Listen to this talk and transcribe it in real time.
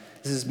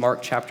This is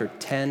Mark chapter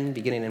 10,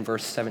 beginning in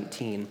verse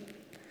 17.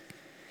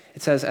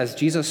 It says, "As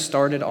Jesus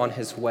started on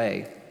his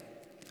way,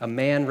 a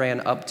man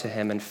ran up to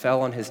him and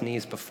fell on his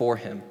knees before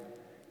him.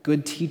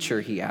 'Good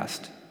teacher,' he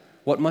asked,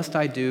 'what must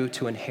I do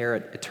to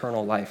inherit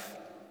eternal life?'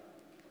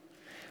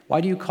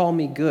 'Why do you call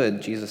me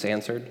good?' Jesus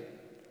answered.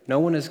 'No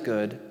one is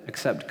good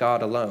except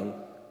God alone.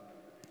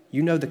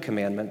 You know the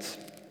commandments.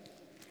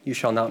 You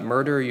shall not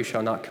murder, you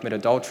shall not commit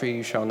adultery,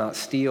 you shall not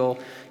steal,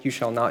 you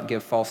shall not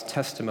give false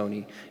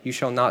testimony, you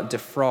shall not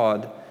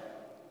defraud,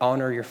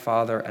 honor your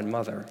father and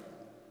mother.'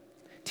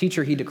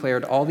 'Teacher,' he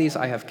declared, 'all these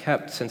I have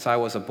kept since I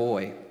was a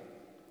boy.'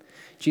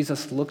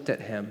 Jesus looked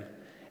at him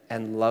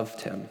and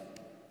loved him.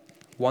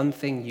 'One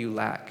thing you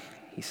lack,'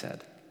 he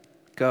said.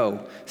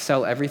 'Go,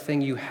 sell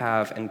everything you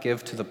have and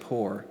give to the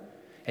poor,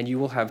 and you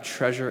will have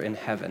treasure in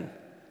heaven.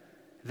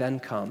 Then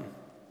come,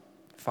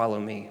 follow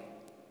me.'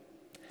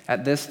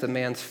 At this, the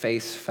man's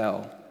face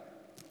fell.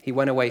 He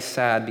went away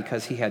sad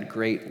because he had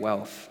great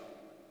wealth.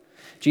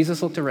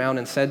 Jesus looked around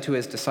and said to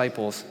his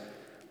disciples,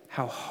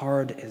 'How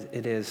hard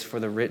it is for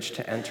the rich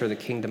to enter the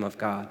kingdom of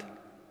God.'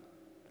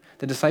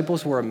 The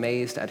disciples were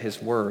amazed at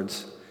his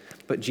words,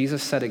 but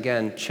Jesus said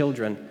again,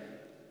 'Children,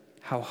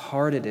 how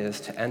hard it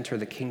is to enter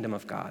the kingdom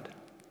of God.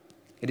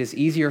 It is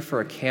easier for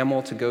a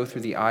camel to go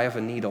through the eye of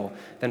a needle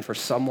than for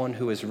someone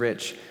who is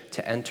rich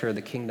to enter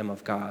the kingdom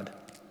of God.'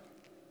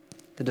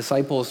 The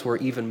disciples were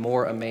even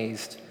more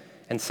amazed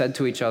and said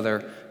to each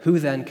other, 'Who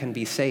then can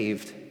be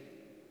saved?'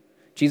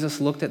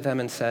 Jesus looked at them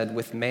and said,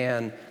 'With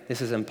man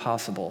this is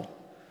impossible,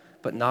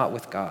 but not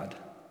with God.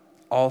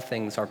 All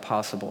things are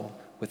possible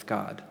with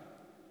God.'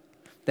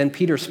 Then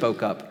Peter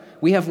spoke up,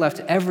 'We have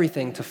left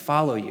everything to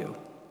follow you.'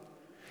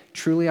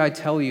 'Truly I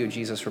tell you,'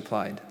 Jesus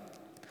replied,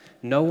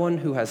 'no one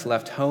who has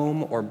left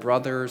home or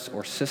brothers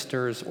or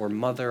sisters or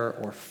mother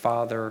or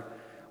father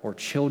or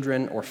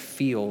children or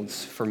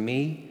fields for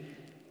me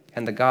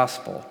and the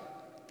gospel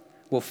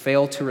will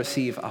fail to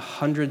receive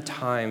 100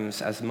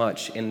 times as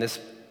much in this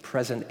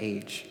present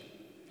age: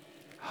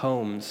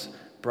 homes,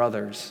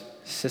 brothers,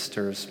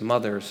 sisters,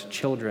 mothers,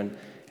 children,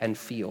 and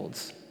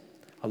fields,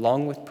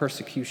 along with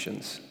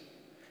persecutions,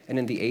 and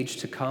in the age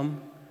to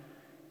come,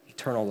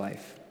 eternal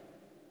life.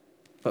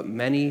 But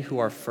many who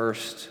are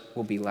first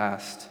will be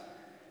last,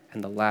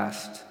 and the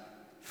last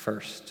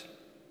first.'"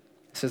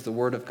 This is the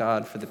word of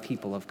God for the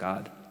people of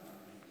God.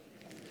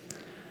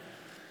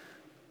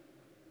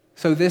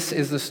 So this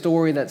is the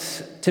story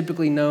that's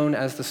typically known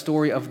as the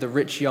story of the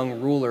rich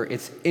young ruler.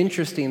 It's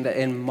interesting that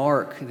in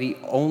Mark, the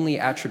only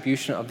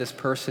attribution of this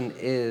person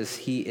is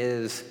he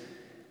is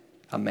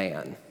a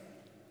man.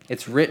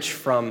 It's rich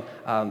from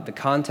the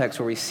context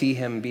where we see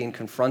him being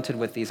confronted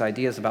with these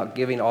ideas about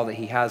giving all that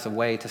he has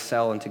away to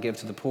sell and to give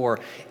to the poor.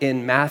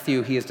 In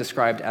Matthew, he is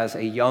described as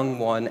a young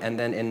one, and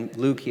then in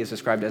Luke, he is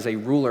described as a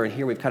ruler. And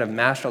here we've kind of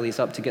mashed all these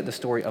up to get the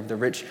story of the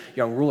rich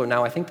young ruler.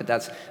 Now, I think that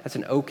that's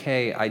an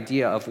okay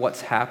idea of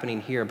what's happening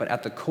here, but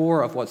at the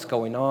core of what's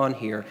going on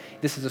here,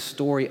 this is a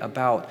story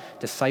about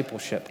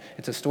discipleship.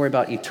 It's a story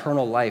about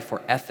eternal life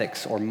or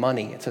ethics or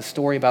money. It's a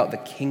story about the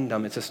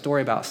kingdom. It's a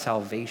story about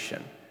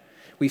salvation.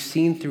 We've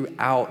seen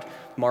throughout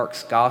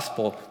Mark's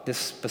gospel this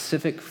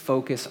specific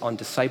focus on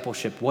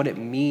discipleship, what it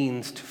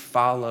means to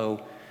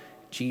follow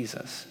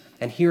Jesus.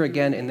 And here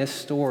again in this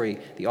story,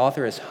 the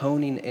author is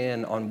honing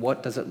in on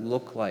what does it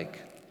look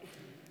like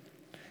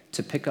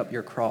to pick up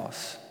your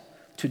cross,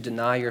 to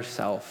deny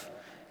yourself,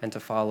 and to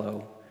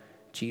follow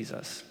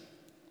Jesus.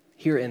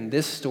 Here in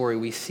this story,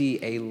 we see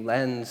a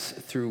lens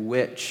through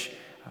which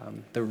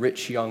the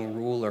rich young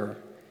ruler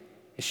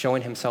is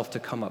showing himself to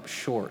come up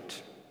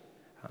short.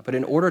 But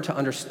in order to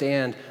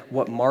understand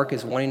what Mark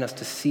is wanting us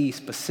to see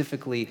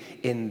specifically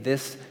in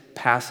this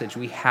passage,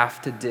 we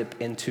have to dip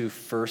into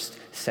first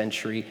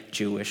century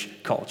Jewish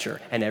culture.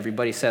 And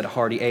everybody said a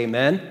hearty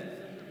amen,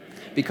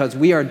 because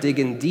we are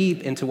digging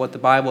deep into what the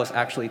Bible is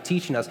actually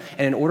teaching us.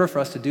 And in order for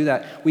us to do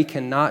that, we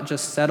cannot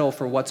just settle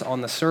for what's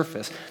on the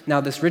surface.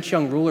 Now, this rich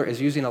young ruler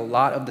is using a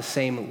lot of the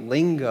same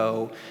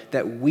lingo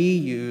that we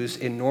use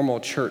in normal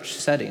church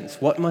settings.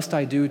 What must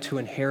I do to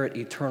inherit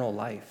eternal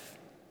life?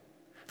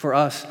 For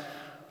us,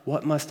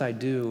 what must I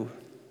do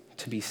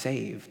to be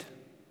saved?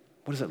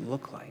 What does it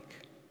look like?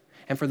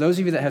 And for those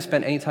of you that have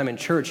spent any time in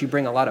church, you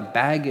bring a lot of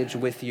baggage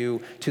with you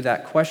to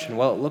that question.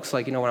 Well, it looks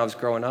like, when I was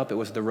growing up, it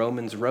was the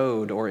Romans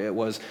road, or it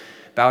was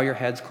bow your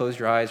heads, close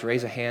your eyes,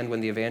 raise a hand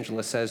when the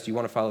evangelist says, do you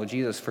want to follow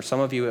Jesus? For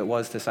some of you, it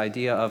was this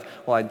idea of,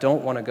 well, I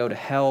don't want to go to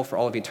hell for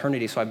all of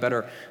eternity, so I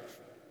better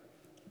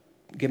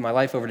give my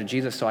life over to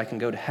Jesus so I can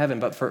go to heaven.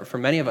 But for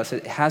many of us,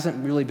 it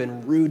hasn't really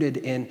been rooted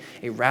in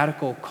a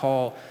radical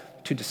call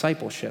to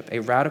discipleship, a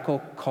radical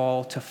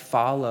call to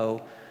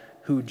follow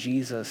who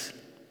Jesus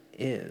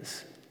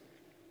is.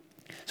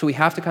 So we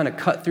have to kind of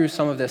cut through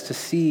some of this to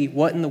see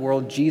what in the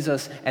world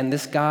Jesus and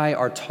this guy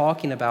are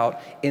talking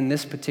about in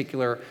this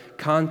particular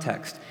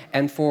context.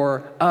 And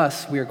for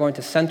us, we are going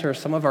to center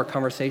some of our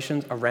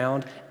conversations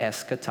around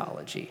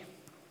eschatology.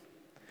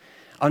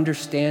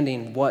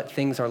 Understanding what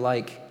things are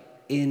like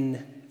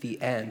in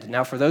the end.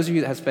 Now, for those of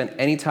you that have spent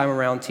any time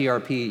around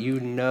TRP, you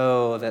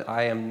know that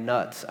I am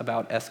nuts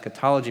about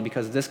eschatology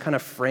because this kind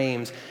of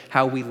frames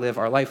how we live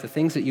our life. The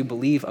things that you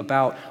believe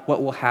about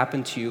what will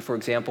happen to you, for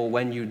example,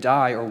 when you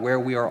die or where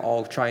we are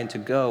all trying to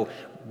go,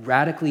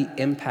 radically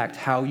impact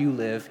how you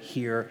live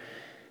here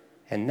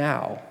and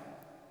now.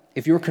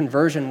 If your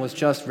conversion was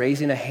just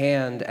raising a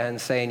hand and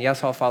saying,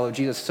 yes, I'll follow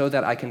Jesus so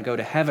that I can go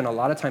to heaven, a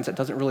lot of times that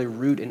doesn't really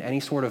root in any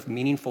sort of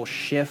meaningful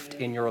shift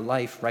in your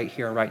life right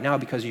here and right now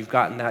because you've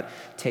gotten that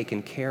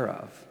taken care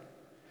of.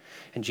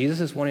 And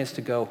Jesus is wanting us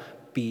to go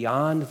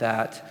beyond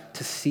that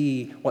to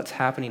see what's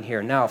happening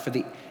here. Now, for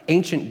the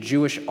ancient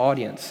Jewish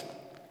audience,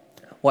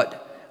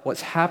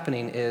 what's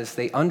happening is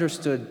they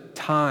understood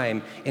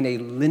time in a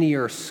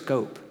linear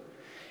scope.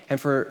 And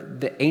for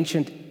the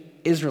ancient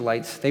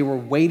Israelites, they were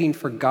waiting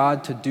for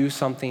God to do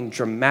something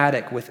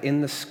dramatic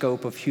within the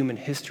scope of human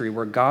history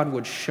where God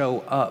would show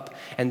up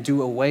and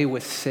do away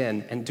with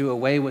sin and do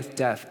away with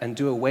death and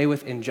do away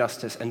with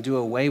injustice and do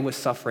away with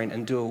suffering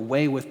and do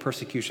away with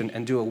persecution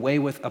and do away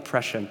with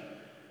oppression.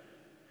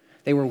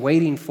 They were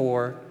waiting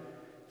for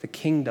the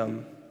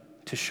kingdom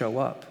to show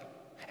up.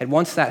 And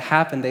once that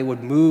happened, they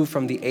would move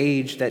from the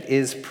age that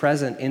is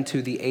present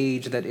into the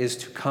age that is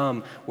to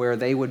come, where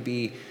they would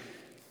be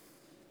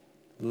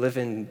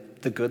living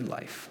the good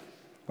life,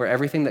 where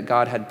everything that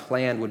God had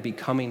planned would be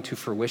coming to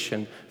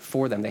fruition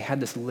for them. They had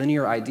this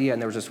linear idea,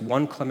 and there was this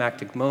one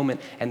climactic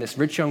moment, and this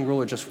rich young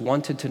ruler just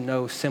wanted to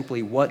know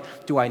simply,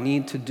 what do I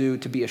need to do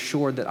to be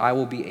assured that I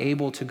will be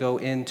able to go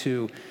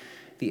into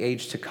the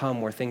age to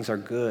come where things are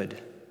good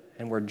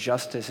and where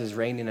justice is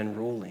reigning and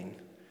ruling,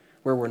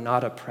 where we're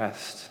not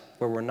oppressed,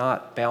 where we're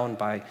not bound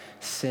by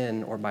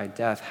sin or by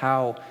death?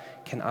 How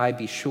can I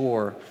be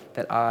sure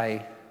that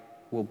I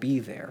will be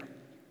there?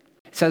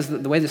 It says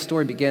that the way the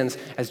story begins,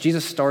 as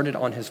Jesus started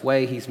on his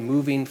way, he's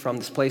moving from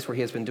this place where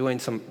he has been doing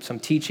some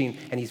teaching,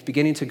 and he's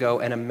beginning to go,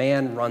 and a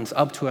man runs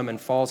up to him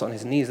and falls on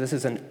his knees. This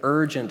is an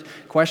urgent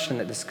question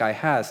that this guy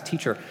has.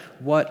 Teacher,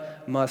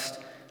 what must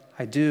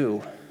I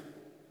do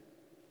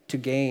to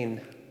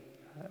gain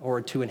or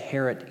to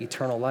inherit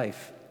eternal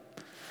life?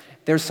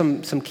 There's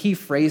some key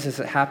phrases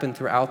that happen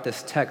throughout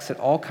this text that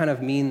all kind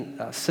of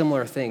mean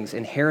similar things: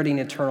 inheriting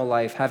eternal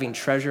life, having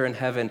treasure in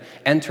heaven,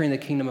 entering the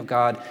kingdom of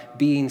God,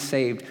 being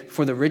saved.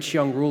 For the rich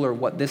young ruler,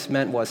 what this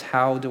meant was,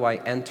 how do I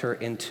enter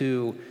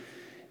into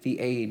the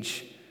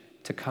age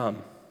to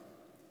come?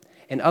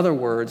 In other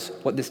words,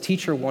 what this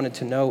teacher wanted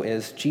to know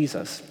is,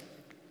 Jesus,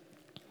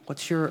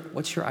 what's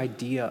your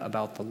idea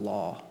about the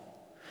law?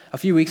 A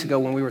few weeks ago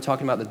when we were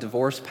talking about the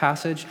divorce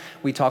passage,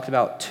 we talked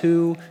about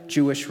two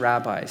Jewish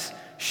rabbis,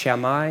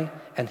 Shammai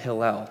and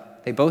Hillel.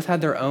 They both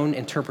had their own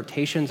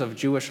interpretations of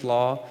Jewish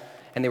law,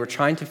 and they were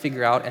trying to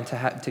figure out and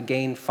to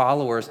gain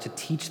followers to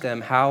teach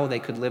them how they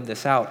could live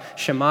this out.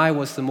 Shammai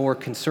was the more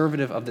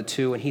conservative of the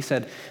two, and he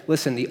said,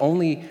 listen, the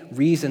only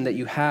reason that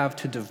you have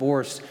to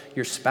divorce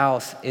your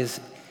spouse is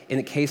in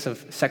the case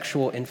of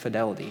sexual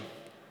infidelity.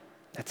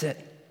 That's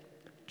it.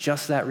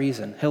 Just that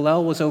reason.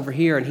 Hillel was over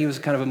here, and he was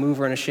kind of a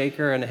mover and a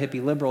shaker and a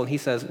hippie liberal, and he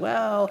says,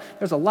 well,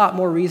 there's a lot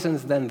more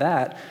reasons than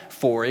that.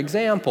 For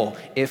example,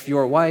 if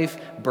your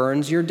wife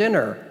burns your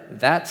dinner,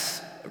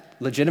 that's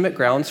legitimate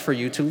grounds for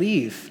you to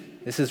leave.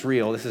 This is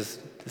real. This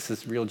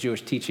is real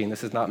Jewish teaching.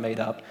 This is not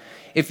made up.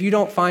 If you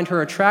don't find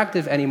her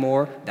attractive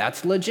anymore,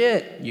 that's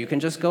legit. You can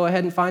just go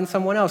ahead and find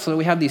someone else. So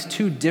we have these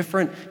two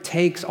different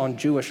takes on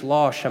Jewish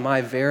law.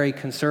 Shammai, very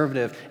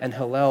conservative, and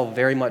Hillel,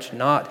 very much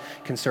not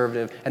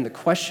conservative. And the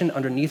question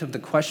underneath of the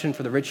question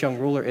for the rich young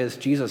ruler is,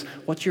 Jesus,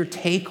 what's your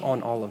take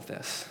on all of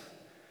this?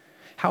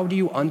 How do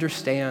you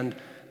understand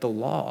the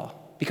law?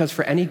 Because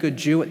for any good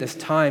Jew at this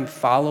time,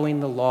 following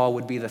the law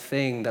would be the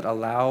thing that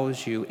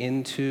allows you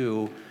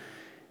into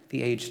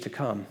the age to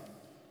come.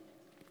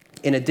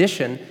 In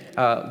addition,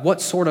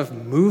 what sort of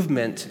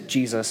movement,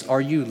 Jesus,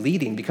 are you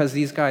leading? Because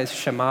these guys,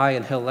 Shammai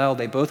and Hillel,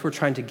 they both were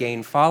trying to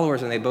gain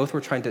followers, and they both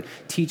were trying to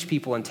teach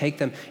people and take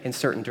them in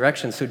certain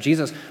directions. So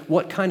Jesus,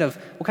 what kind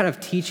of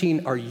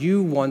teaching are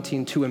you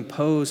wanting to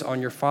impose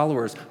on your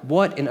followers?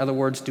 What, in other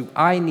words, do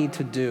I need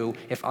to do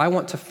if I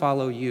want to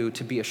follow you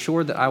to be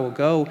assured that I will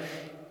go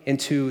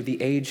into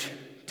the age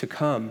to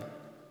come?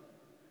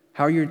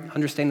 How are you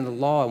understanding the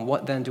law, and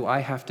what then do I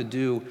have to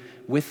do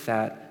with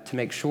that to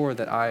make sure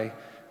that I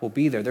will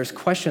be there? There's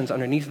questions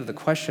underneath of the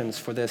questions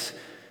for this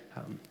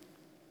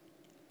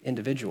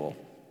individual.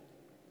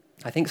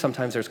 I think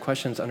sometimes there's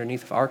questions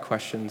underneath of our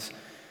questions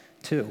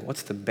too.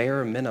 What's the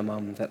bare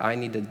minimum that I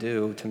need to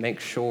do to make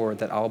sure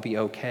that I'll be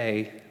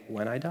okay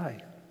when I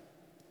die?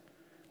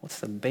 What's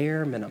the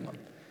bare minimum?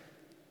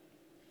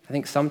 I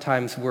think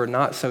sometimes we're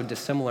not so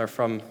dissimilar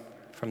from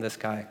this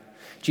guy.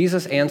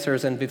 Jesus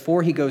answers, and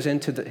before he goes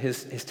into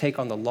his take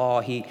on the law,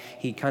 he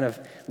kind of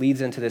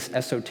leads into this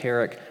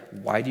esoteric,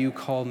 why do you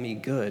call me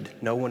good?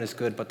 No one is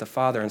good but the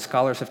Father. And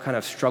scholars have kind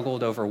of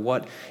struggled over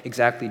what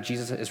exactly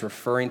Jesus is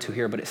referring to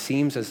here, but it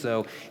seems as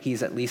though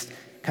he's at least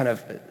kind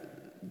of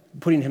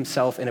putting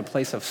himself in a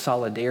place of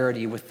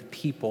solidarity with the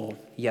people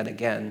yet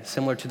again,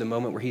 similar to the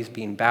moment where he's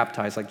being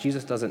baptized. Like,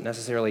 Jesus doesn't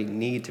necessarily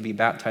need to be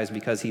baptized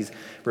because he's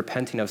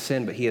repenting of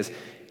sin, but he is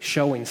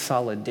showing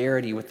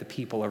solidarity with the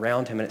people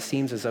around him. And it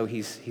seems as though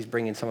he's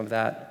bringing some of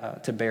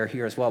that to bear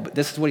here as well. But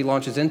this is what he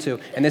launches into,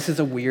 and this is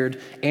a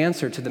weird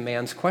answer to the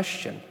man's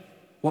question.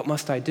 What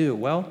must I do?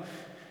 Well,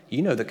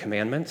 you know the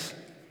commandments.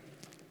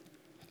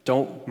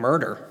 Don't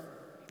murder.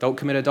 Don't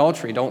commit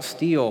adultery. Don't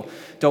steal.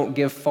 Don't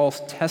give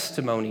false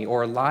testimony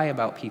or lie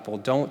about people.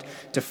 Don't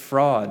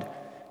defraud.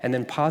 And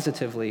then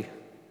positively,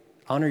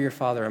 honor your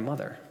father and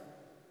mother.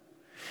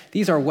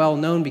 These are well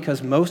known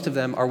because most of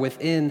them are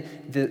within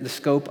the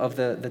scope of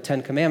the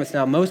Ten Commandments.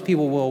 Now, most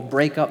people will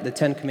break up the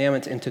Ten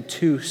Commandments into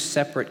two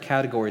separate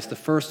categories. The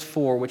first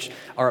four, which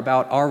are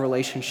about our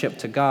relationship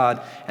to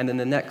God, and then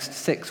the next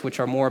six,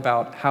 which are more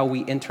about how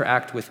we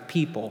interact with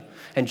people.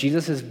 And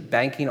Jesus is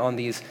banking on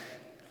these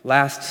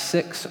last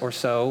six or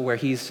so, where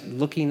he's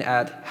looking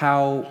at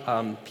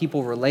how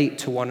people relate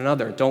to one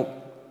another. Don't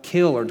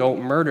kill or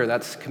don't murder,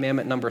 that's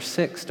commandment number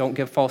 6. Don't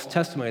give false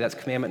testimony, that's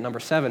commandment number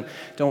 7.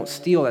 Don't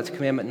steal, that's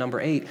commandment number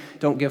 8.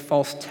 Don't give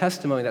false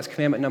testimony, that's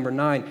commandment number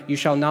 9. You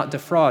shall not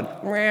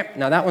defraud.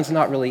 Now that one's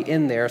not really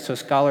in there, so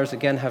scholars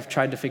again have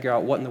tried to figure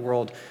out what in the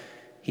world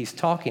he's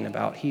talking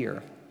about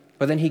here.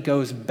 But then he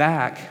goes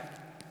back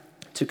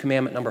to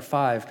commandment number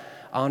 5,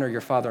 honor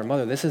your father and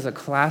mother. This is a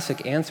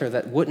classic answer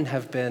that wouldn't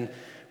have been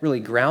really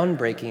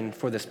groundbreaking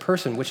for this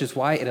person, which is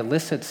why it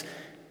elicits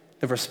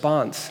the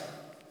response,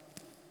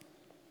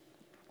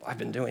 I've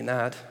been doing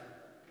that.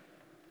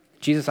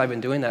 Jesus, I've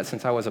been doing that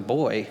since I was a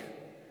boy.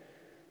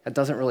 That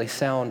doesn't really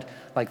sound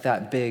like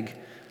that big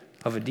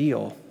of a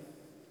deal.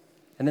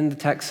 And then the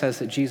text says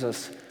that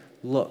Jesus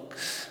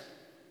looks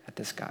at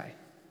this guy.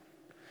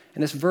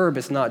 And this verb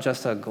is not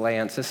just a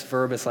glance. This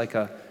verb is like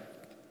a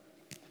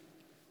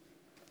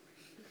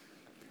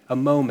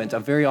moment, a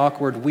very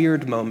awkward,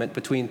 weird moment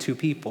between two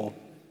people.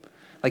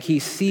 Like he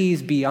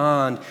sees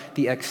beyond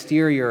the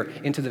exterior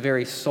into the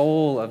very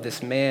soul of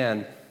this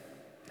man.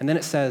 And then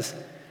it says,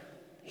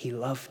 he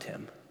loved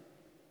him.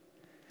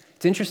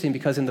 It's interesting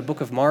because in the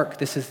book of Mark,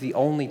 this is the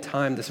only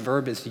time this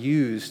verb is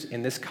used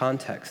in this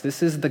context.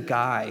 This is the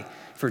guy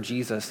for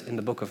Jesus in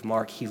the book of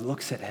Mark. He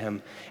looks at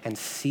him and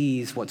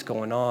sees what's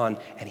going on,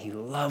 and he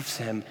loves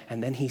him.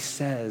 And then he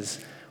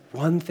says,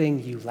 one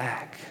thing you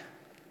lack,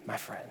 my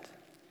friend.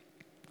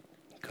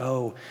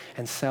 Go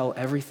and sell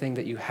everything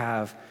that you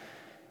have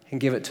and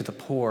give it to the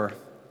poor.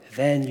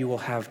 Then you will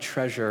have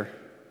treasure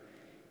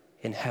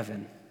in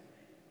heaven.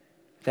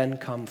 Then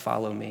come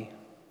follow me.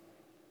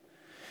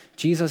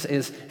 Jesus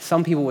is,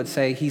 some people would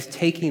say, he's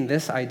taking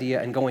this idea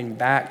and going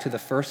back to the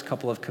first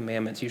couple of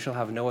commandments. You shall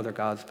have no other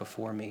gods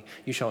before me.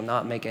 You shall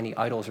not make any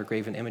idols or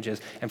graven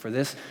images. And for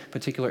this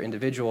particular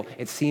individual,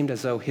 it seemed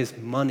as though his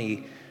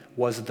money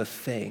was the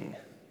thing.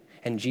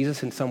 And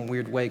Jesus, in some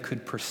weird way,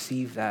 could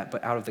perceive that.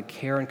 But out of the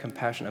care and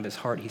compassion of his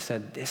heart, he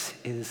said, this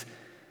is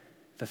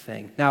the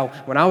thing. Now,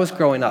 when I was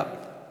growing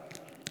up,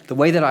 the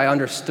way that I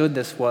understood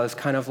this was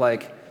kind of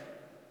like,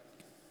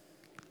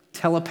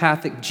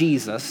 telepathic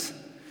Jesus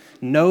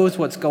knows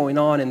what's going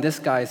on in this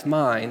guy's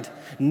mind,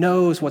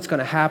 knows what's going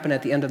to happen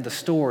at the end of the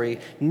story,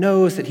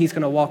 knows that he's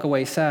going to walk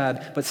away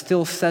sad, but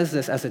still says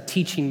this as a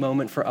teaching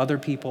moment for other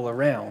people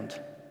around.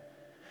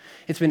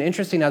 It's been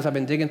interesting as I've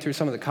been digging through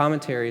some of the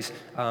commentaries.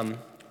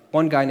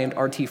 One guy named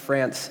R.T.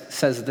 France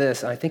says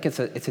this, and I think it's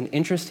an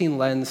interesting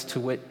lens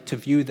to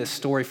view this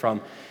story from.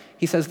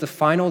 He says, the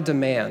final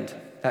demand,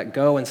 that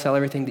go and sell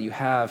everything that you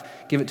have,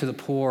 give it to the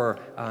poor,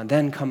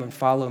 then come and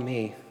follow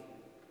me,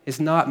 is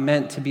not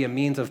meant to be a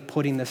means of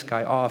putting this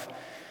guy off.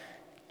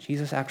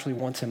 Jesus actually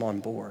wants him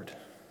on board.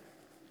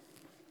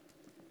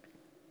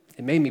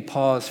 It made me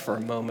pause for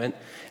a moment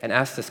and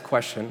ask this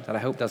question that I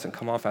hope doesn't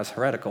come off as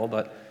heretical,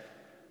 but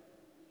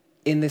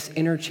in this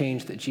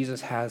interchange that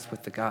Jesus has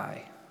with the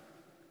guy,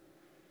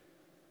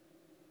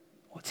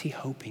 what's he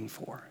hoping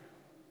for?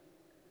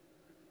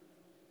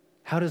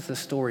 How does the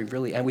story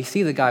really, and we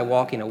see the guy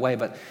walking away,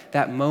 but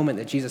that moment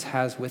that Jesus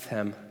has with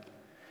him,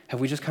 have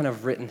we just kind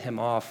of written him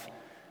off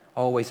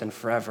always and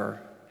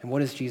forever? And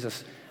what is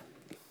Jesus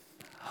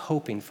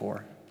hoping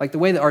for? Like the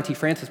way that R.T.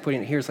 France is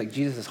putting it here is like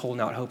Jesus is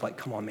holding out hope, like,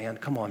 come on, man,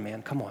 come on,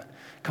 man, come on,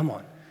 come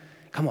on,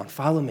 come on,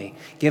 follow me.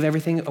 Give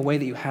everything away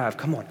that you have.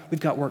 Come on, we've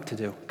got work to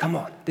do. Come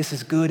on, this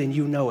is good and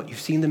you know it. You've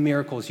seen the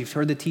miracles, you've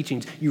heard the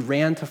teachings, you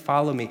ran to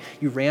follow me.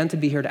 You ran to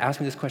be here to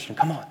ask me this question.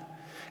 Come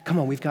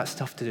on, we've got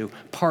stuff to do.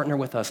 Partner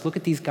with us. Look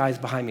at these guys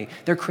behind me.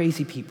 They're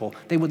crazy people.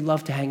 They would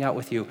love to hang out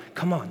with you.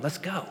 Come on, let's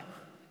go.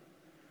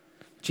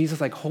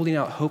 Jesus like holding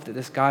out hope that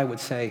this guy would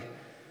say,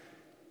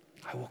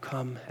 I will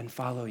come and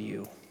follow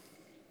you.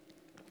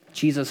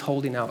 Jesus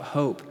holding out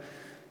hope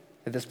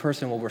that this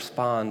person will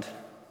respond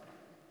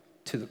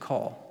to the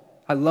call.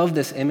 I love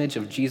this image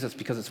of Jesus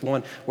because it's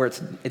one where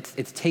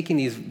it's taking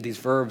these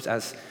verbs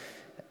as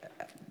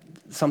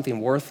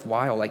something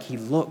worthwhile. Like he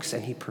looks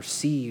and he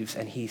perceives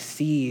and he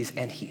sees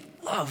and he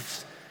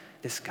loves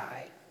this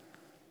guy.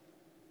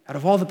 Out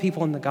of all the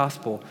people in the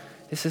gospel,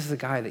 this is the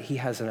guy that he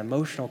has an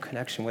emotional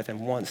connection with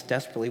and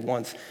desperately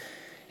wants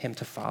him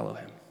to follow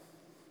him.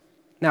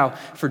 Now,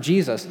 for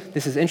Jesus,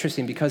 this is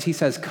interesting because he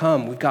says,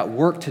 come, we've got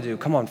work to do.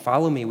 Come on,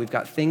 follow me. We've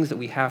got things that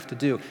we have to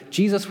do.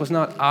 Jesus was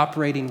not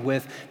operating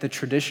with the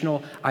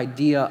traditional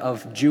idea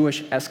of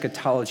Jewish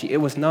eschatology. It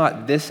was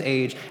not this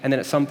age, and then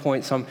at some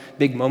point, some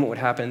big moment would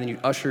happen, and then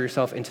you'd usher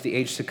yourself into the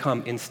age to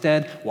come.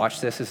 Instead, watch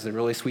this is a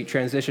really sweet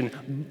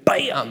transition.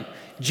 Bam!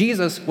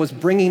 Jesus was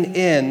bringing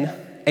in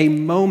a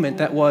moment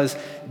that was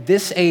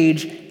this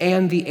age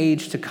and the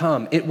age to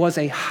come. It was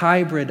a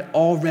hybrid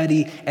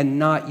already and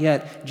not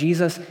yet.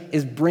 Jesus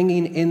is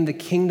bringing in the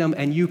kingdom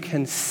and you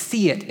can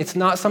see it. It's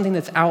not something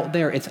that's out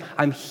there. It's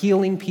I'm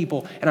healing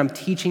people and I'm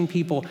teaching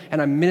people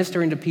and I'm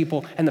ministering to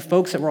people, and the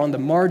folks that were on the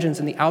margins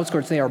and the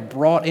outskirts, they are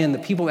brought in. The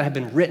people that have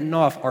been written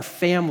off are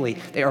family.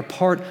 They are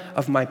part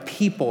of my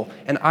people,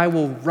 and I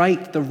will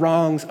right the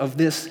wrongs of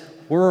this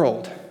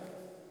world.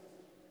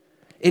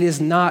 It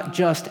is not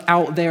just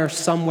out there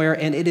somewhere,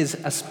 and it is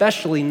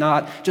especially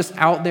not just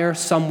out there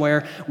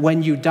somewhere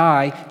when you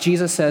die.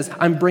 Jesus says,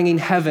 I'm bringing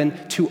heaven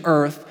to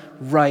earth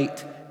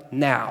right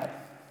now.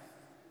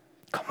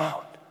 Come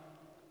on.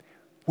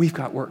 We've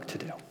got work to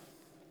do.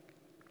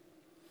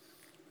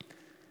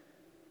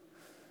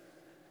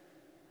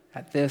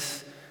 At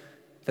this,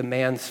 the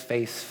man's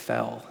face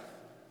fell,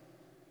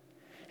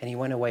 and he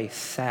went away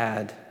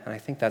sad, and I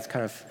think that's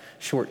kind of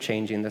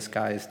shortchanging this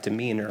guy's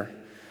demeanor.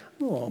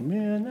 Oh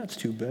man, that's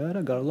too bad.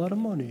 I got a lot of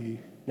money.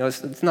 No,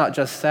 it's not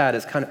just sad.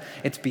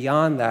 It's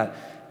beyond that.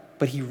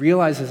 But he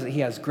realizes that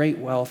he has great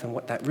wealth, and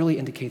what that really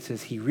indicates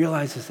is he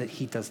realizes that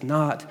he does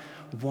not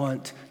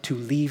want to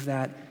leave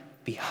that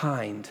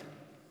behind.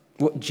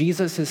 What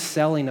Jesus is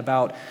selling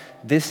about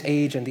this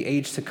age and the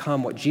age to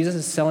come, what Jesus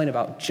is selling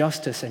about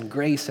justice and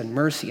grace and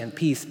mercy and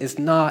peace is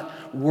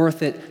not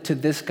worth it to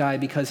this guy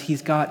because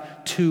he's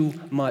got too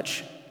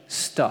much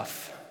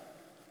stuff.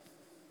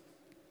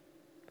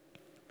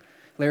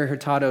 Larry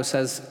Hurtado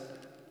says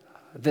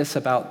this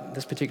about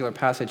this particular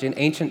passage. In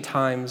ancient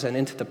times and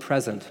into the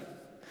present,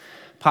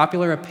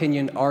 popular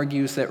opinion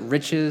argues that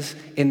riches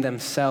in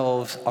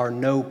themselves are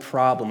no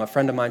problem. A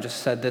friend of mine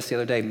just said this the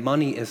other day,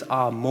 money is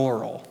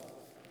amoral.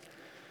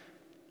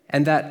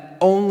 And that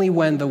only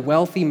when the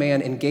wealthy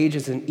man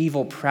engages in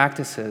evil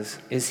practices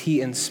is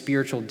he in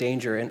spiritual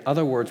danger. In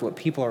other words, what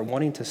people are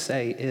wanting to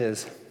say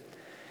is,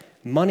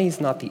 money's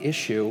not the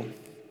issue,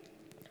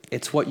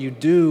 it's what you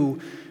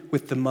do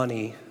with the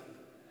money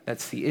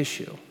that's the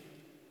issue.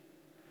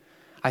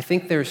 I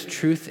think there's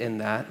truth in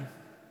that,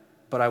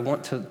 but I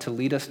want to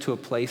lead us to a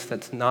place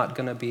that's not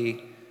going to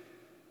be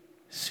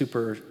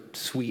super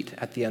sweet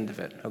at the end of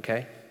it,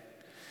 okay?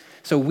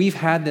 So we've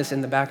had this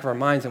in the back of our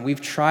minds, and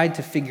we've tried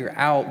to figure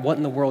out what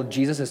in the world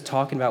Jesus is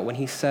talking about when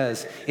he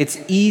says it's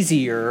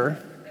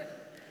easier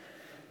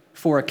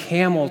for a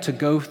camel to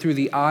go through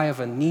the eye of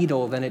a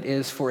needle than it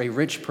is for a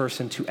rich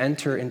person to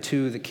enter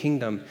into the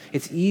kingdom.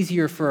 It's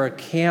easier for a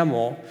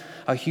camel,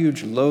 a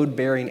huge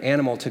load-bearing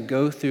animal, to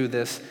go through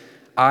this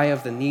eye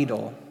of the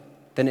needle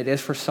than it is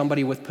for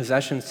somebody with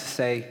possessions to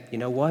say, you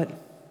know what?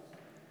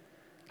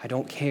 I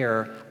don't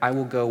care. I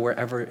will go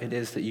wherever it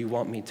is that you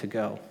want me to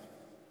go.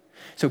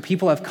 So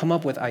people have come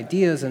up with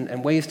ideas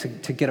and ways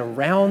to get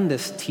around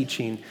this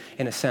teaching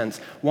in a sense.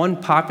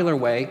 One popular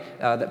way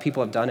that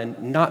people have done,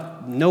 and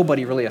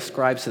nobody really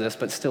ascribes to this,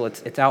 but still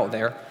it's out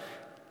there.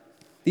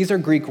 These are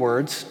Greek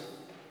words.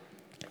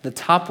 The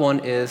top one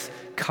is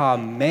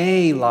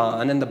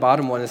kamelon, and the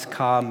bottom one is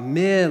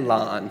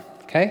kamilon.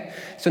 Okay?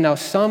 So now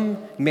some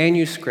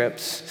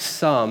manuscripts,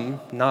 some,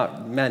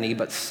 not many,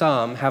 but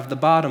some, have the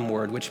bottom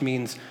word, which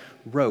means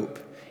rope.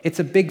 It's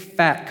a big,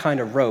 fat kind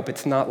of rope.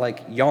 It's not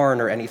like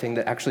yarn or anything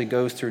that actually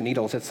goes through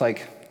needles. It's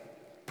like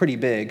pretty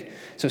big.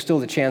 So still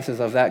the chances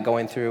of that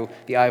going through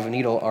the eye of a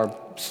needle are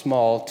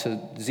small to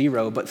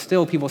zero, but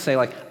still people say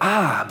like,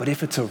 but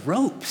if it's a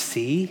rope,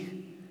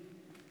 see?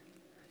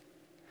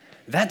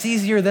 That's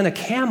easier than a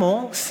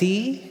camel,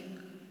 see?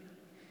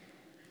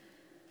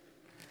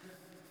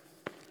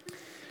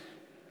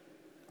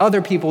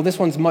 Other people, this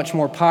one's much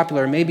more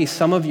popular. Maybe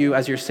some of you,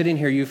 as you're sitting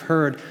here, you've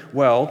heard,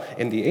 well,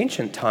 in the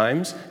ancient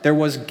times, there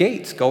was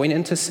gates going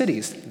into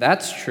cities.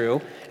 That's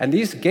true. And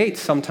these gates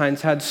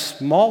sometimes had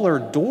smaller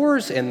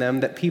doors in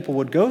them that people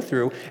would go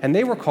through, and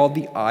they were called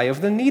the Eye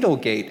of the Needle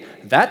Gate.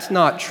 That's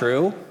not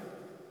true.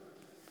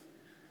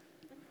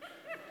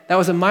 That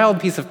was a mild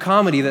piece of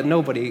comedy that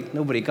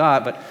nobody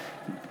got, but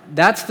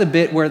that's the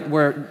bit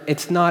where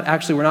it's not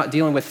actually, we're not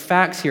dealing with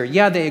facts here.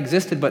 Yeah, they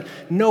existed, but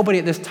nobody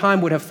at this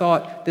time would have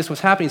thought this was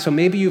happening. So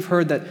maybe you've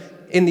heard that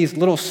in these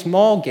little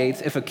small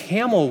gates, if a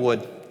camel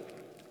would,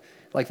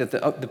 like that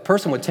the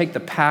person would take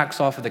the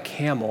packs off of the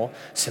camel,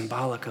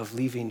 symbolic of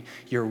leaving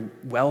your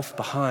wealth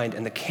behind,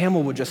 and the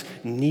camel would just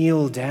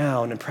kneel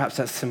down, and perhaps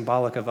that's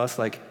symbolic of us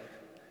like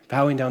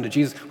bowing down to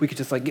Jesus. We could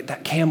just like get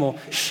that camel,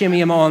 shimmy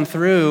him on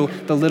through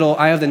the little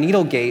Eye of the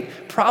Needle Gate.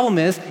 Problem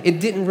is, it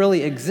didn't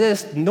really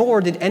exist,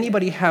 nor did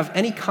anybody have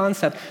any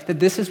concept that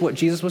this is what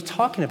Jesus was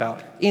talking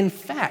about. In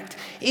fact,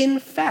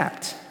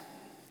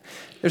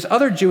 there's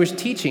other Jewish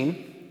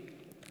teaching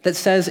that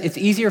says it's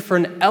easier for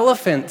an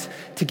elephant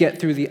to get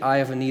through the eye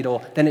of a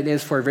needle than it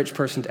is for a rich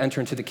person to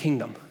enter into the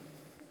kingdom.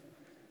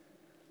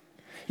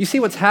 You see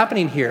what's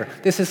happening here?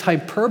 This is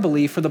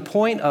hyperbole for the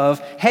point of,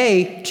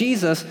 hey,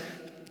 Jesus,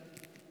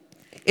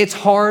 it's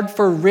hard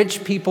for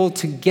rich people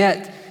to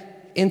get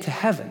into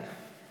heaven.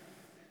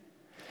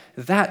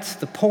 That's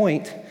the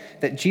point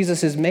that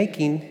Jesus is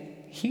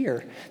making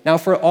here. Now,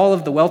 for all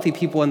of the wealthy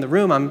people in the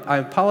room, I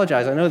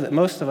apologize. I know that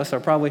most of us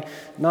are probably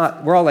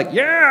not, we're all like,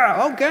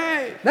 yeah,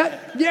 okay,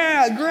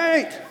 yeah,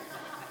 great.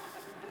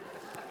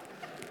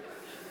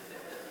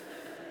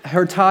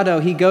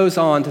 Hurtado, he goes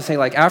on to say,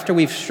 like, after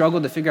we've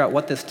struggled to figure out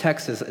what this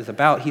text is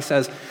about, he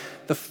says,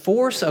 the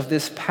force of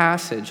this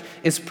passage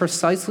is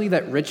precisely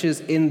that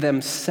riches in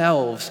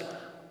themselves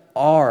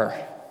are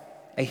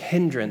a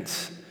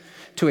hindrance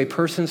to a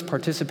person's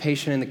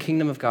participation in the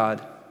kingdom of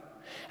God,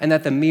 and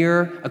that the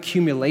mere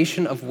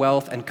accumulation of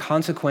wealth and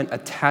consequent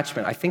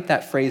attachment, I think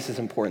that phrase is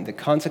important, the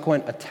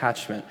consequent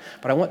attachment,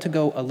 but I want to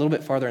go a little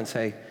bit farther and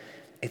say,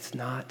 it's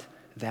not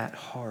that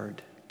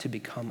hard to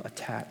become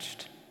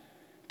attached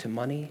to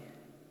money,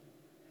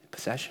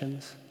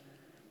 possessions,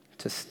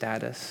 to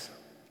status,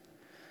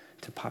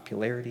 to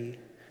popularity,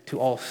 to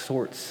all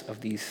sorts of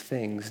these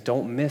things.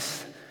 Don't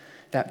miss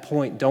that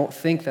point. Don't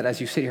think that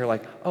as you sit here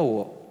like, oh,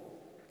 well,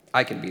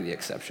 I can be the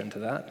exception to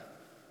that.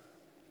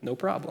 No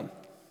problem.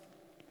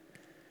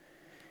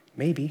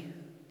 Maybe,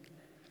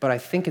 but I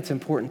think it's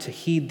important to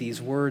heed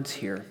these words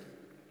here.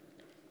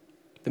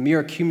 The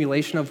mere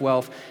accumulation of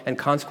wealth and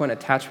consequent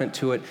attachment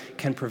to it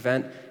can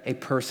prevent a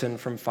person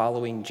from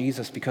following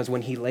Jesus, because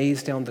when he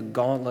lays down the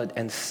gauntlet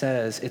and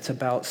says it's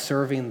about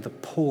serving the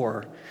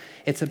poor,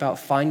 it's about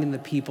finding the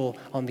people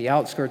on the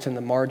outskirts and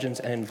the margins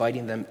and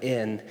inviting them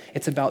in.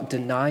 It's about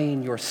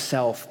denying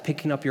yourself,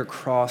 picking up your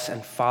cross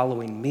and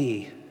following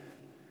me.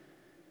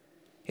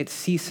 It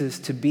ceases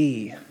to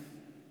be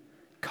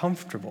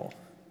comfortable.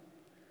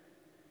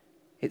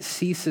 It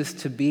ceases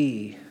to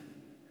be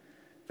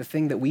the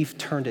thing that we've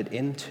turned it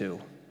into.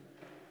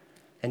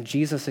 And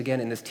Jesus, again,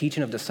 in this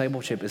teaching of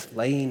discipleship, is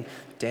laying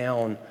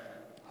down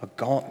a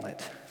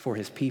gauntlet for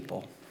his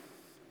people.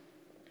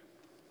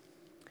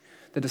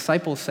 The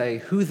disciples say,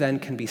 who then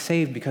can be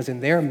saved? Because in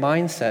their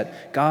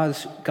mindset,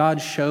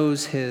 God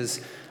shows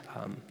his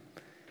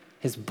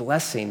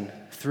blessing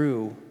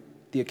through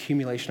the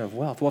accumulation of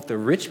wealth. Well, if the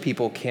rich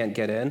people can't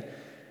get in,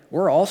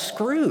 we're all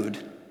screwed.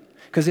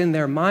 Because in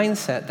their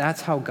mindset,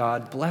 that's how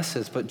God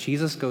blesses. But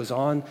Jesus goes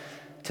on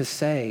to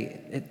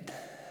say,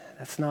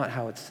 that's not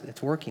how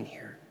it's working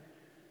here.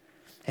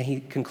 And he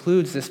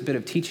concludes this bit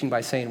of teaching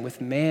by saying,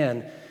 with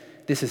man,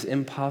 this is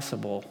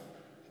impossible,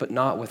 but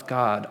not with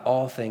God.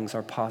 All things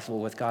are possible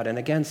with God. And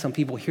again, some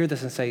people hear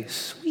this and say,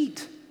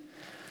 sweet,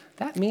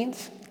 that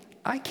means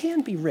I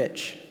can be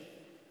rich.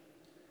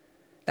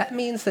 That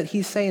means that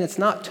he's saying it's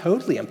not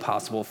totally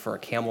impossible for a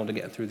camel to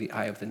get through the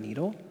eye of the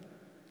needle.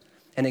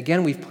 And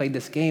again, we've played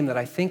this game that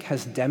I think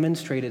has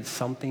demonstrated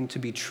something to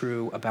be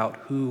true about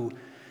who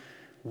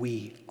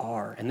we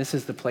are. And this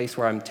is the place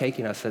where I'm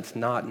taking us that's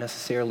not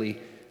necessarily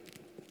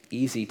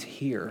easy to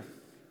hear.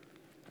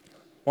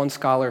 One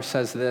scholar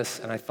says this,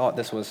 and I thought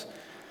this was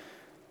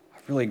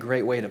a really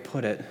great way to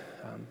put it,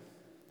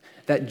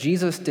 that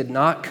Jesus did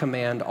not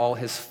command all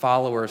his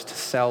followers to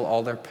sell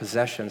all their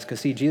possessions. Because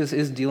see, Jesus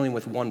is dealing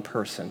with one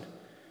person.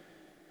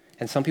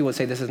 And some people would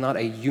say this is not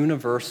a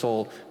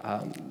universal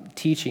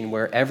teaching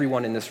where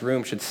everyone in this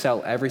room should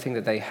sell everything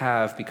that they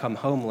have, become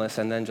homeless,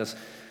 and then just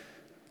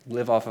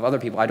live off of other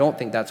people. I don't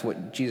think that's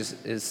what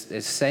Jesus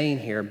is saying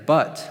here,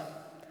 but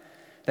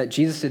that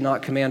Jesus did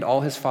not command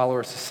all his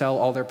followers to sell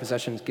all their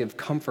possessions, give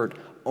comfort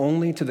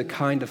only to the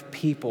kind of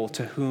people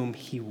to whom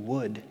he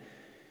would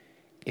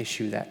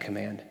issue that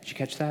command. Did you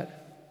catch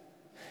that?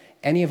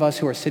 Any of us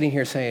who are sitting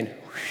here saying,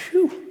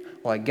 whew,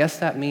 well, I guess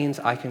that means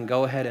I can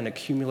go ahead and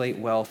accumulate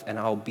wealth and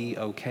I'll be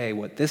okay.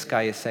 What this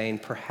guy is saying,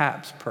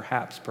 perhaps,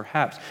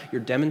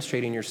 you're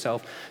demonstrating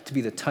yourself to be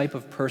the type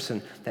of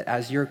person that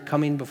as you're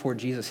coming before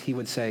Jesus, he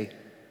would say,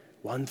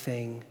 one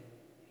thing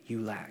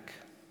you lack.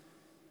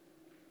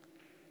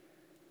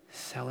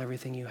 Sell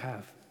everything you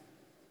have.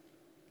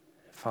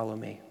 Follow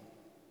me.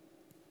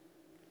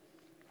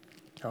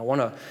 Now, I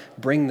want to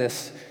bring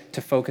this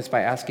to focus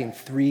by asking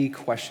 3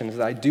 questions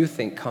that I do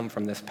think come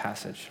from this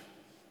passage.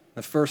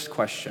 The first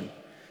question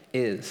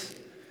is,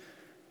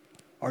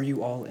 are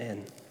you all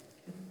in?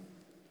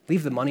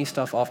 Leave the money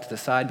stuff off to the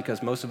side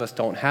because most of us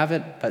don't have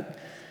it, but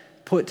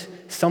put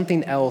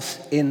something else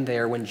in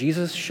there. When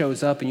Jesus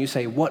shows up and you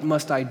say, what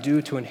must I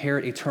do to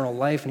inherit eternal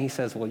life? And he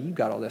says, well, you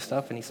got all this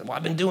stuff. And he said, well,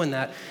 I've been doing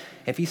that.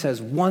 If he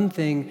says one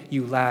thing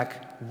you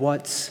lack,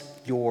 what's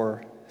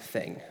your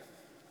thing?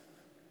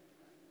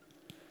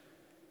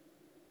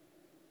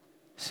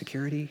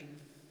 Security?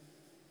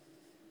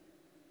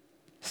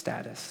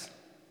 Status?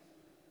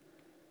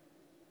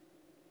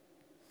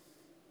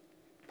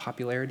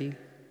 Popularity,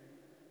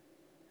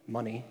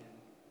 money,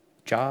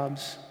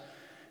 jobs,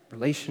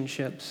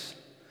 relationships,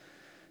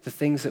 the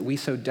things that we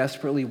so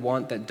desperately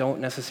want that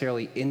don't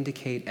necessarily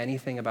indicate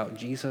anything about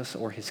Jesus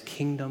or his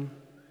kingdom,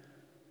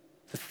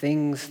 the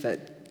things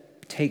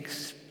that take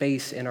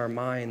space in our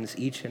minds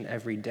each and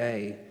every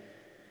day,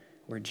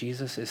 where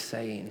Jesus is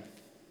saying,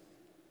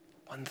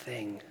 one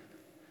thing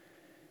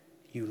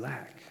you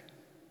lack.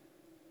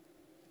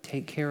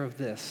 Take care of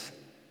this,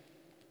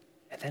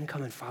 and then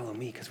come and follow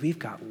me, because we've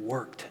got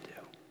work to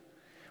do.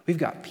 We've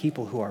got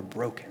people who are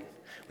broken.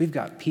 We've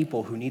got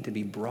people who need to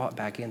be brought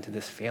back into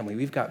this family.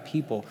 We've got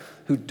people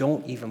who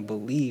don't even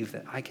believe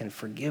that I can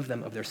forgive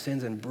them of their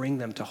sins and bring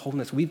them to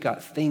wholeness. We've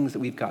got things that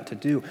we've got to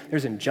do.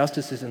 There's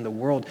injustices in the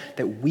world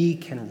that we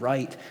can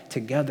right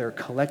together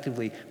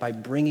collectively by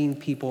bringing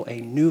people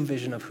a new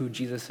vision of who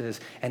Jesus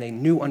is and a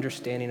new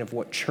understanding of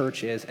what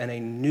church is and a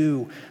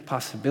new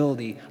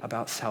possibility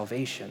about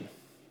salvation.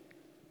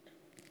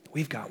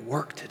 We've got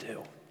work to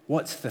do.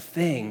 What's the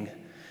thing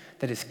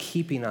that is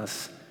keeping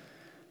us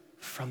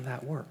from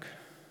that work?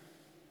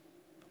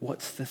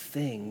 What's the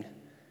thing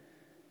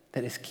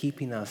that is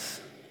keeping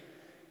us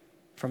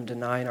from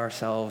denying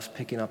ourselves,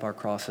 picking up our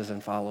crosses,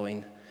 and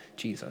following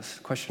Jesus?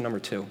 Question number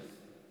 2.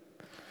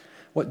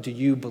 What do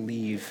you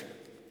believe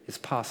is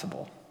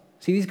possible?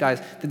 See, these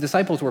guys, the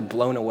disciples were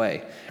blown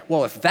away.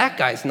 Well, if that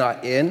guy's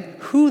not in,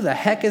 who the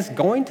heck is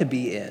going to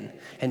be in?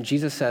 And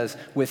Jesus says,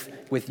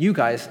 with you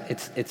guys,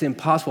 it's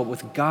impossible.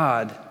 With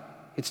God,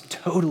 it's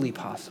totally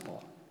possible.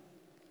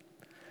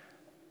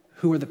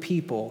 Who are the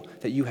people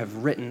that you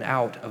have written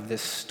out of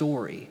this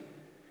story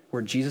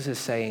where Jesus is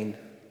saying,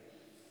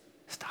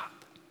 stop.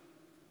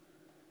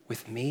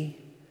 With me,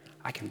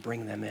 I can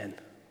bring them in.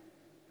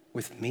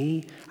 With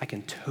me, I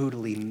can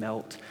totally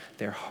melt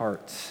their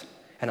hearts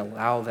and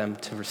allow them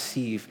to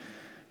receive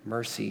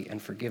mercy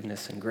and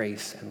forgiveness and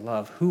grace and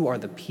love. Who are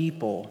the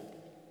people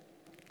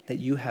that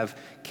you have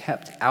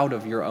kept out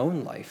of your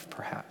own life,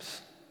 perhaps?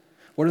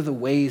 What are the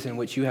ways in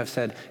which you have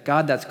said,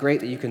 God, that's great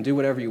that you can do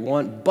whatever you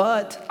want,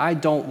 but I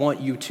don't want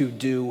you to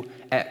do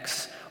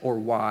X or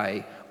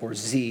Y or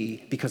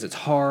Z because it's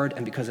hard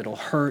and because it'll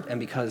hurt and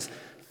because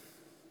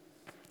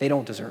they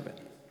don't deserve it.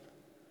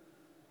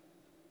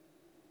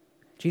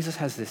 Jesus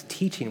has this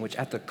teaching which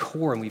at the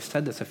core, and we've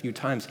said this a few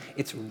times,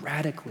 it's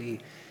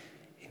radically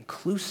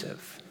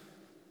inclusive.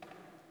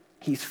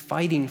 He's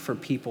fighting for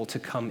people to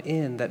come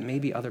in that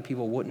maybe other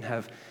people wouldn't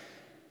have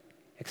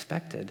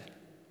expected.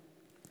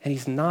 And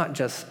he's not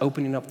just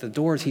opening up the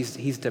doors,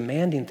 he's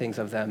demanding things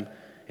of them.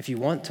 If you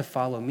want to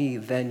follow me,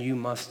 then you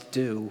must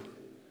do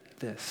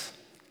this.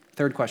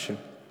 Third question.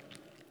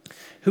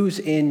 Who's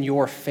in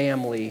your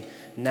family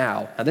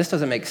now? Now, this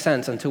doesn't make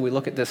sense until we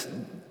look at this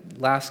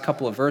last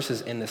couple of verses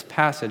in this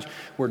passage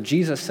where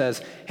Jesus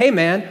says, hey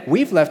man,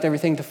 we've left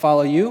everything to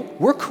follow you.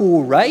 We're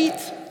cool,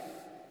 right?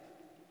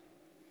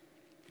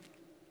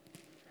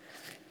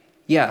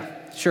 Yeah,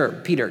 sure,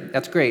 Peter,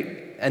 that's great.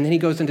 And then he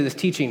goes into this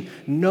teaching.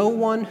 No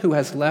one who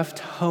has left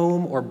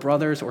home or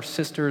brothers or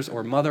sisters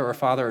or mother or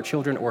father or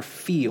children or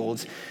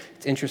fields.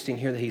 It's interesting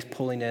here that he's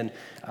pulling in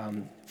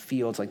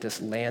fields like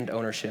this land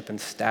ownership and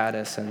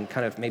status and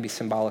kind of maybe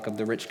symbolic of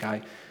the rich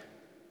guy.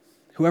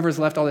 Whoever's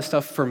left all this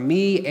stuff for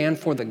me and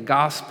for the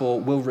gospel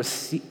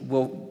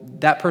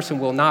that person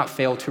will not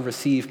fail to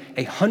receive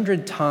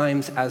 100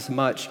 times as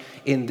much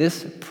in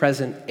this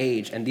present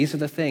age. And these are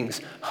the things: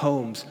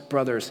 homes,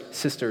 brothers,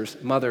 sisters,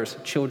 mothers,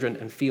 children,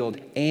 and field.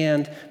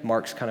 And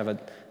Mark's kind of a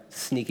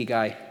sneaky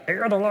guy.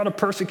 And a lot of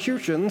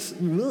persecutions.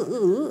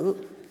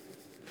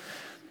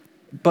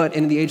 But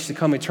in the age to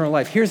come, eternal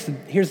life. Here's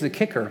the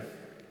kicker.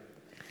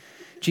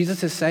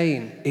 Jesus is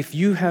saying, if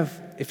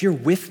you're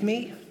with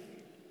me,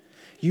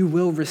 you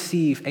will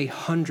receive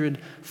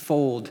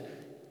 100-fold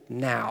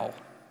now.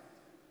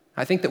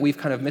 I think that we've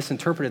kind of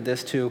misinterpreted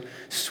this to,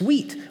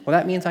 sweet, well,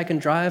 that means I can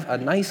drive a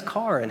nice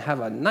car and have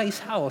a nice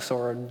house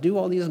or do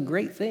all these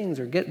great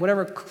things or get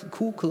whatever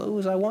cool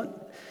clothes I want.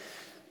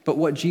 But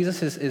what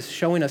Jesus is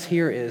showing us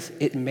here is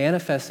it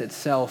manifests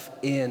itself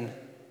in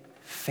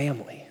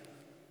family.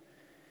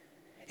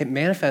 It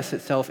manifests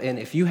itself in,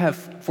 if you have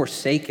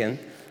forsaken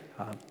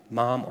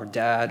mom or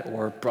dad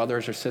or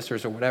brothers or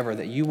sisters or whatever,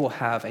 that you will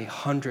have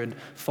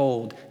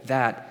 100-fold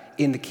that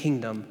in the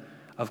kingdom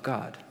of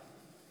God.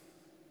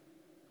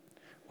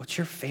 What's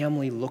your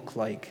family look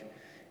like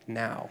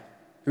now?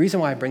 The reason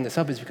why I bring this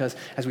up is because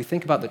as we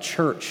think about the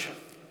church,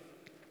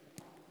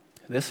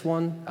 this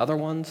one, other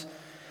ones,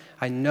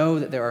 I know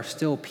that there are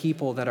still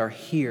people that are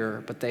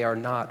here, but they are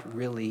not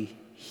really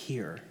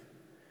here.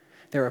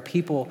 There are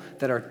people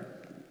that are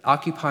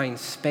occupying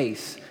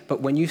space, but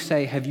when you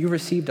say, have you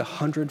received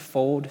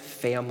 100-fold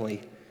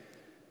family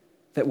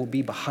that will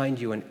be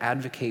behind you and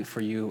advocate for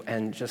you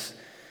and just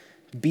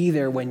be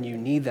there when you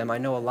need them? I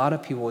know a lot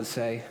of people would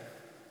say,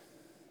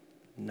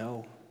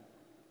 no,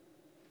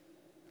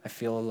 I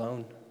feel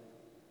alone.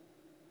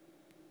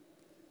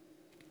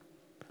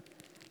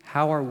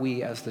 How are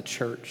we as the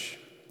church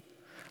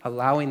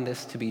allowing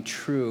this to be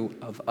true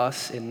of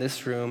us in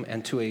this room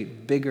and to a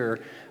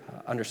bigger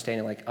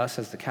understanding like us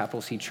as the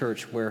capital C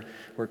church where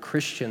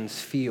Christians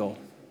feel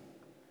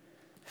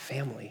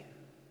family?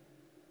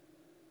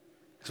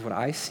 Because what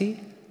I see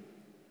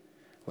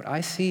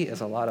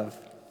is a lot of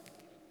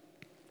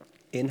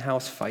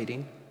in-house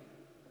fighting.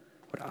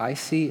 What I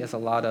see is a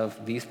lot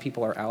of these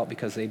people are out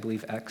because they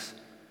believe X.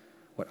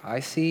 What I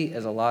see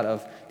is a lot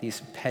of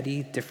these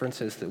petty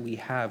differences that we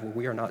have where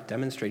we are not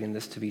demonstrating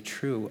this to be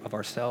true of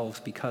ourselves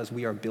because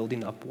we are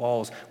building up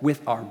walls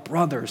with our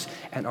brothers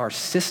and our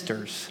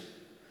sisters,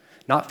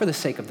 not for the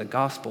sake of the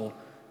gospel,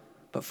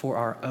 but for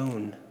our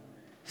own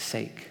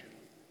sake.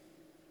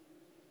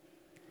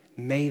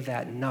 May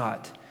that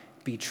not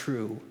be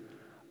true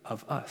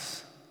of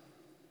us.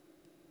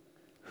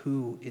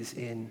 Who is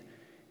in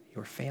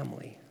your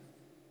family?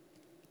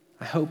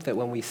 I hope that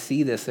when we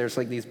see this, there's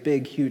like these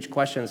big, huge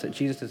questions that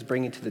Jesus is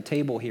bringing to the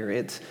table here.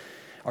 It's,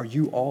 are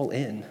you all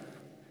in?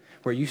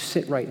 Where you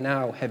sit right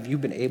now, have you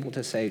been able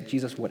to say,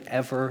 Jesus,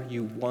 whatever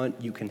you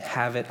want, you can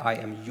have it, I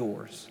am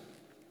yours?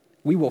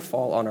 We will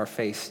fall on our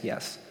face,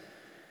 yes.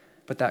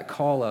 But that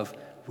call of,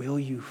 will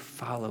you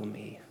follow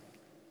me?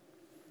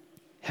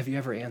 Have you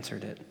ever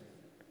answered it?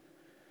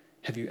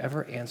 Have you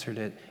ever answered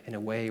it in a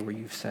way where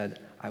you've said,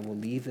 I will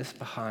leave this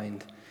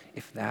behind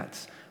if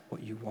that's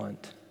what you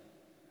want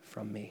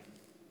from me?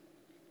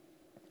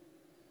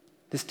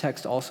 This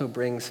text also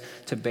brings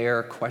to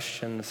bear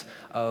questions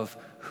of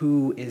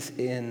who is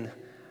in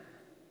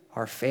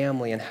our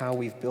family and how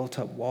we've built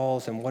up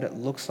walls and what it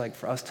looks like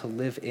for us to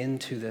live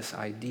into this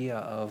idea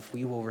of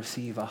we will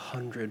receive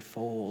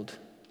 100-fold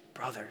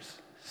brothers,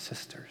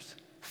 sisters,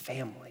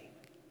 family.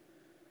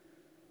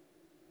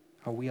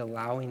 Are we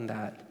allowing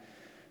that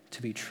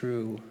to be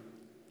true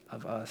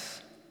of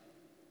us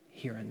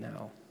here and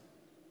now?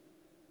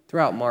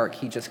 Throughout Mark,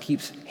 he just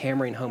keeps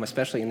hammering home,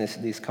 especially in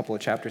these couple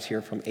of chapters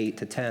here from 8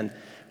 to 10,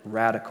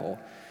 radical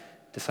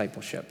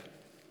discipleship.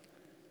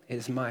 It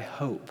is my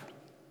hope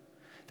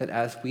that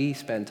as we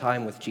spend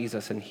time with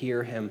Jesus and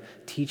hear him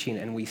teaching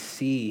and we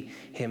see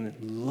him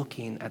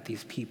looking at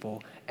these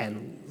people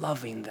and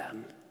loving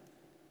them,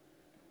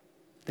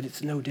 that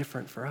it's no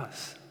different for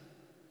us.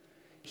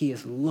 He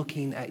is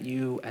looking at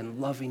you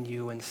and loving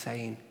you and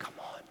saying, come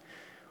on,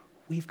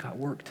 we've got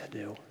work to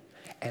do,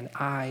 and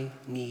I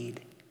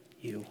need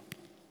you.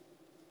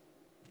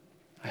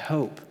 I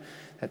hope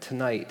that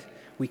tonight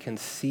we can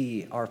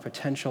see our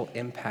potential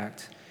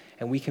impact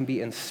and we can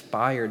be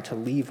inspired to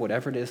leave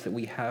whatever it is that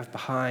we have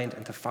behind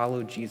and to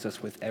follow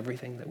Jesus with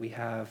everything that we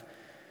have.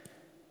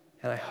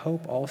 And I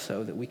hope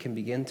also that we can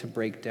begin to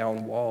break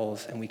down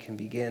walls and we can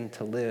begin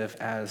to live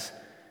as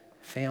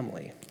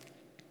family.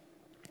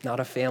 Not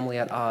a family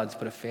at odds,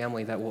 but a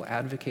family that will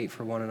advocate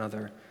for one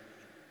another,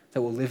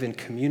 that will live in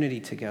community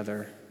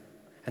together,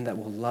 and that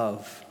will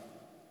love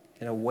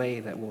in a way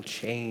that will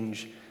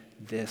change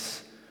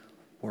this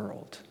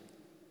world.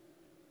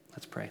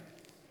 Let's pray.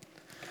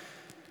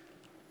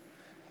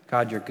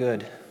 God, you're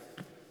good.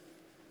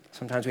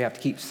 Sometimes we have to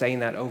keep saying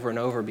that over and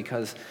over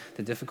because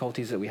the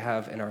difficulties that we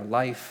have in our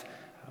life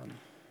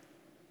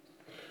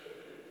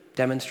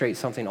demonstrate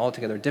something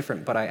altogether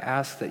different, but I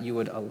ask that you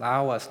would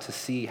allow us to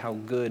see how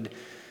good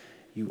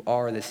you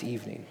are this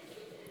evening.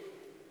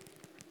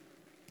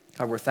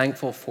 God, we're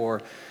thankful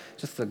for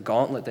just the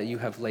gauntlet that you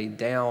have laid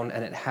down,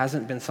 and it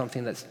hasn't been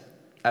something that's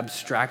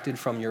abstracted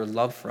from your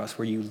love for us,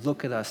 where you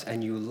look at us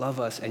and you love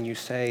us and you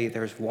say,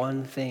 there's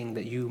one thing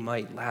that you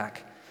might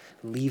lack.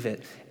 Leave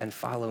it and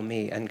follow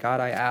me. And God,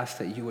 I ask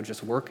that you would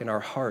just work in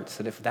our hearts,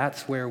 that if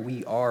that's where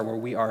we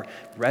are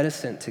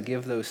reticent to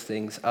give those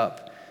things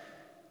up,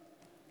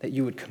 that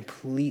you would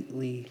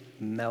completely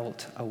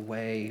melt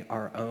away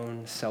our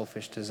own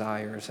selfish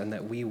desires and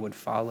that we would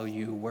follow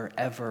you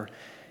wherever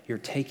you're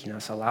taking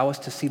us. Allow us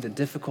to see the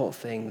difficult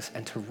things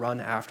and to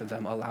run after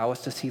them. Allow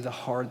us to see the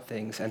hard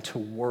things and to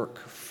work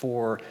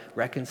for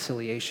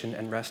reconciliation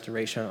and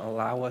restoration.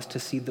 Allow us to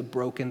see the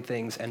broken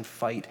things and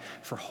fight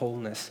for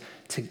wholeness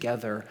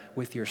together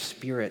with your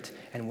Spirit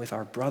and with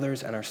our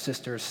brothers and our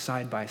sisters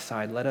side by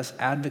side. Let us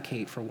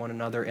advocate for one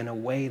another in a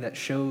way that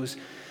shows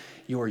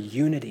your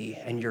unity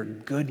and your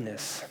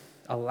goodness.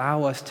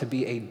 Allow us to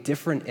be a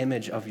different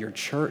image of your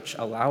church.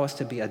 Allow us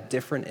to be a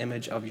different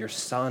image of your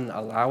Son.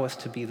 Allow us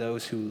to be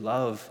those who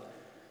love,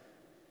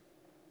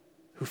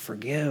 who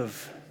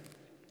forgive.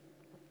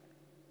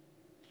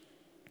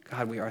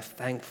 God, we are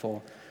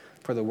thankful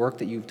for the work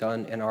that you've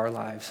done in our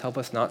lives. Help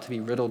us not to be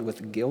riddled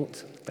with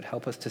guilt, but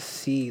help us to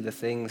see the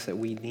things that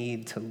we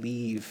need to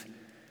leave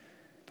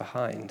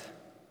behind.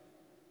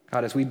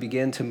 God, as we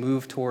begin to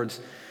move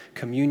towards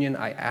communion,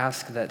 I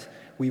ask that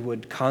we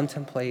would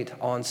contemplate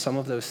on some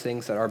of those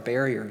things that are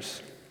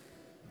barriers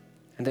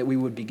and that we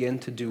would begin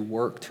to do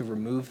work to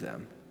remove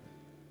them.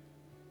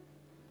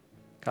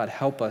 God,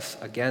 help us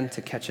again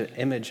to catch an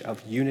image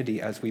of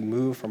unity as we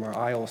move from our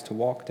aisles to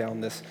walk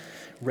down this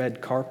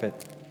red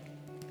carpet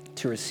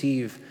to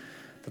receive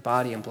the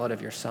body and blood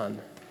of your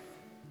Son.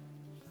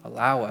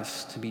 Allow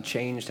us to be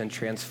changed and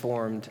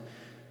transformed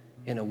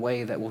in a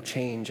way that will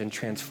change and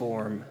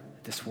transform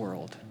this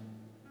world.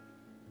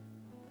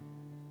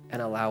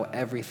 And allow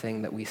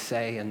everything that we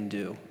say and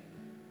do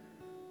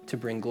to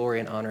bring glory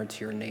and honor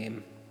to your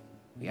name.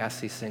 We ask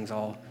these things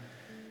all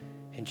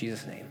in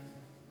Jesus' name.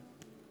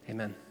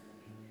 Amen.